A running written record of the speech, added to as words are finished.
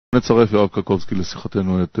נצרף יואב קקובסקי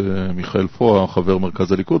לשיחתנו את מיכאל פואה, חבר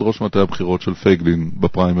מרכז הליכוד, ראש מטה הבחירות של פייגלין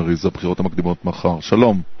בפריימריז, הבחירות המקדימות מחר.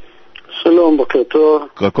 שלום. שלום, בוקר טוב.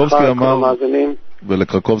 קקובסקי אמר,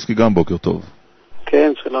 ולקקובסקי גם בוקר טוב.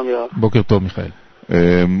 כן, שלום יואב. בוקר טוב מיכאל.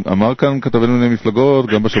 אמר כאן כתבנו מיני מפלגות,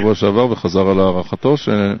 גם בשבוע שעבר, וחזר על הערכתו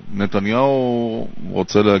שנתניהו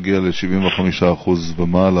רוצה להגיע ל-75%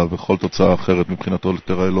 ומעלה, וכל תוצאה אחרת מבחינתו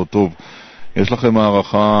תראה לא טוב. יש לכם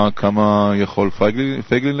הערכה כמה יכול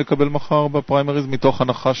פייגלין לקבל מחר בפריימריז, מתוך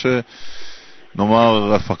הנחה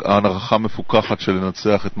שנאמר הערכה מפוקחת של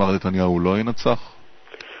לנצח את מר נתניהו לא ינצח?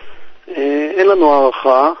 אין לנו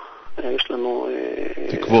הערכה, יש לנו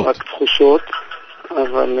תקוות. רק תחושות,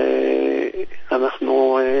 אבל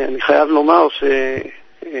אני חייב לומר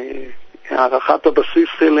שהערכת הבסיס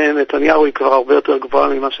של נתניהו היא כבר הרבה יותר גבוהה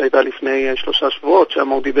ממה שהייתה לפני 3 שבועות, שם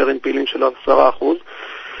הוא דיבר עם פעילים שלו 10%.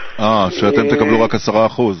 שאתם תקבלו רק 10%.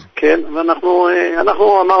 כן,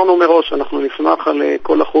 ואנחנו אמרנו מראש, אנחנו נשמח על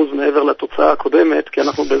כל אחוז מעבר לתוצאה הקודמת, כי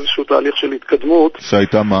אנחנו באיזשהו תהליך של התקדמות.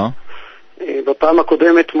 שהייתה מה? בפעם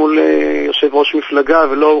הקודמת מול יושב ראש מפלגה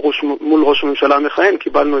ולא מול ראש הממשלה המכהן,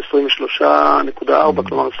 קיבלנו 23.4,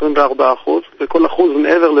 כלומר 24%, וכל אחוז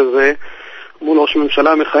מעבר לזה מול ראש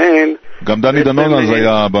הממשלה המכהן. גם דני דנון אז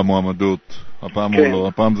היה במועמדות,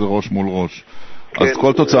 הפעם זה ראש מול ראש. אז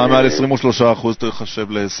כל תוצאה מעל 23%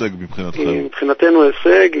 תחשב להישג מבחינתכם. מבחינתנו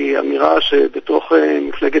הישג היא אמירה שבתוך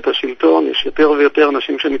מפלגת השלטון יש יותר ויותר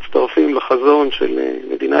אנשים שמצטרפים לחזון של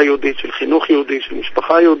מדינה יהודית, של חינוך יהודי, של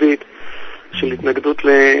משפחה יהודית, של התנגדות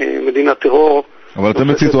למדינת טרור. אבל אתם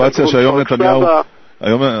בסיטואציה שהיום נתניהו,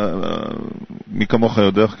 היום מי כמוך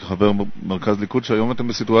יודע כחבר מרכז ליכוד, שהיום אתם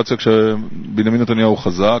בסיטואציה כשבנימין נתניהו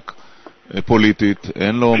חזק פוליטית,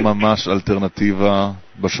 אין לו ממש אלטרנטיבה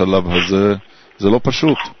בשלב הזה. זה לא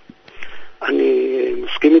פשוט. אני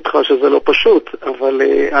מסכים איתך שזה לא פשוט, אבל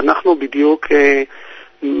אנחנו בדיוק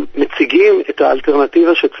מציגים את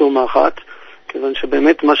האלטרנטיבה שצומחת, כיוון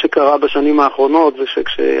שבאמת מה שקרה בשנים האחרונות זה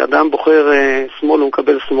שכשאדם בוחר שמאל הוא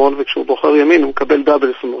מקבל שמאל, וכשהוא בוחר ימין הוא מקבל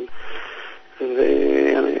דאבל שמאל.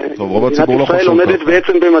 ומדינת ישראל עומדת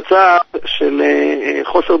בעצם במצב של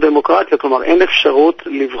חוסר דמוקרטיה, כלומר אין אפשרות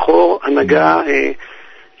לבחור הנהגה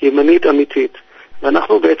ימנית אמיתית.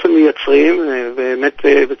 ואנחנו בעצם מייצרים, באמת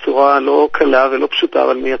בצורה לא קלה ולא פשוטה,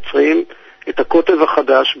 אבל מייצרים את הקוטב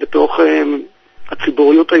החדש בתוך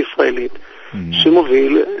הציבוריות הישראלית,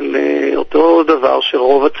 שמוביל לאותו דבר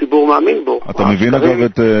שרוב הציבור מאמין בו. אתה מבין אגב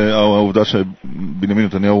את העובדה שבנימין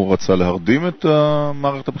נתניהו רצה להרדים את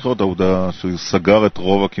מערכת הבחירות, העובדה שהוא סגר את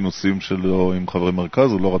רוב הכינוסים שלו עם חברי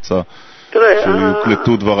מרכז, הוא לא רצה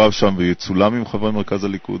שיוקלטו דבריו שם ויצולם עם חברי מרכז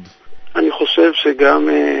הליכוד? אני חושב שגם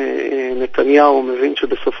נתניהו מבין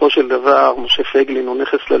שבסופו של דבר משה פייגלין הוא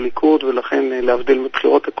נכס לליכוד, ולכן להבדיל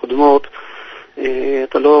מבחירות הקודמות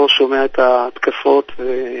אתה לא שומע את ההתקפות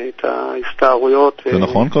ואת ההסתערויות. זה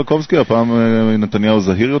נכון קקובסקי? הפעם נתניהו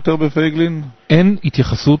זהיר יותר בפייגלין? אין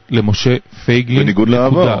התייחסות למשה פייגלין בניגוד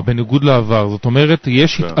לעבר. בניגוד לעבר. זאת אומרת,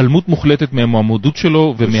 יש התעלמות מוחלטת מהמועמדות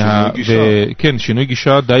שלו כן, שינוי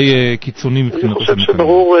גישה די קיצוני מבחינתו. אני חושב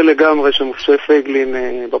שברור לגמרי שמשה פייגלין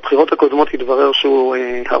בבחירות הקודמות התברר שהוא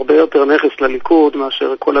הרבה יותר נכס לליכוד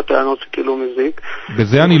מאשר כל הטענות שכאילו מזיק.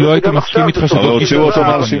 בזה אני לא הייתי מסכים איתך הוציאו אותו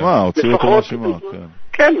מהרשימה,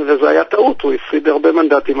 כן, וזה היה טעות, הוא הפסיד הרבה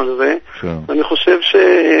מנדטים על זה. ואני חושב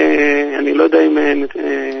אני לא יודע אם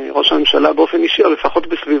ראש הממשלה באופן אישי, אבל לפחות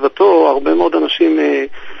בסביבתו, הרבה מאוד אנשים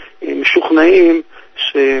משוכנעים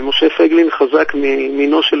שמשה פייגלין חזק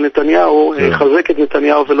מינו של נתניהו, חזק את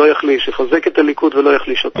נתניהו ולא יחליש, יחזק את הליכוד ולא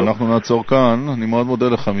יחליש אותו. אנחנו נעצור כאן. אני מאוד מודה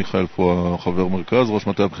לך מיכאל פואה, חבר מרכז, ראש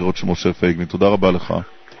מטה הבחירות של משה פייגלין. תודה רבה לך.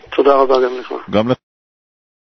 תודה רבה גם לך.